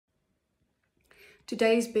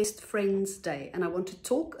Today is Best Friends Day, and I want to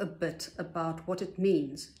talk a bit about what it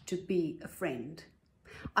means to be a friend.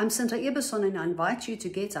 I'm Sinta Ebersohn, and I invite you to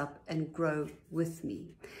get up and grow with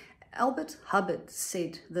me. Albert Hubbard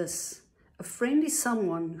said this: "A friend is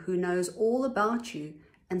someone who knows all about you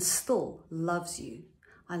and still loves you."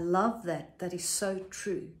 I love that. That is so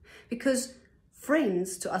true, because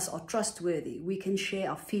friends to us are trustworthy. We can share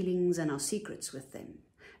our feelings and our secrets with them.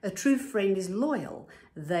 A true friend is loyal.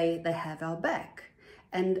 They have our back,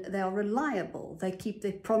 and they are reliable. They keep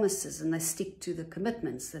their promises and they stick to the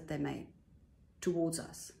commitments that they made towards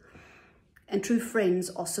us. And true friends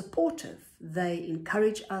are supportive. They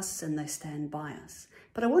encourage us and they stand by us.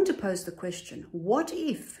 But I want to pose the question, what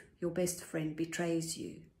if your best friend betrays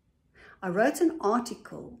you? I wrote an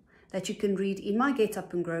article that you can read in my Get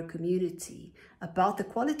Up and Grow community about the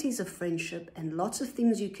qualities of friendship and lots of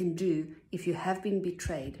things you can do if you have been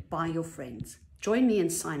betrayed by your friends. Join me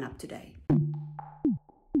and sign up today.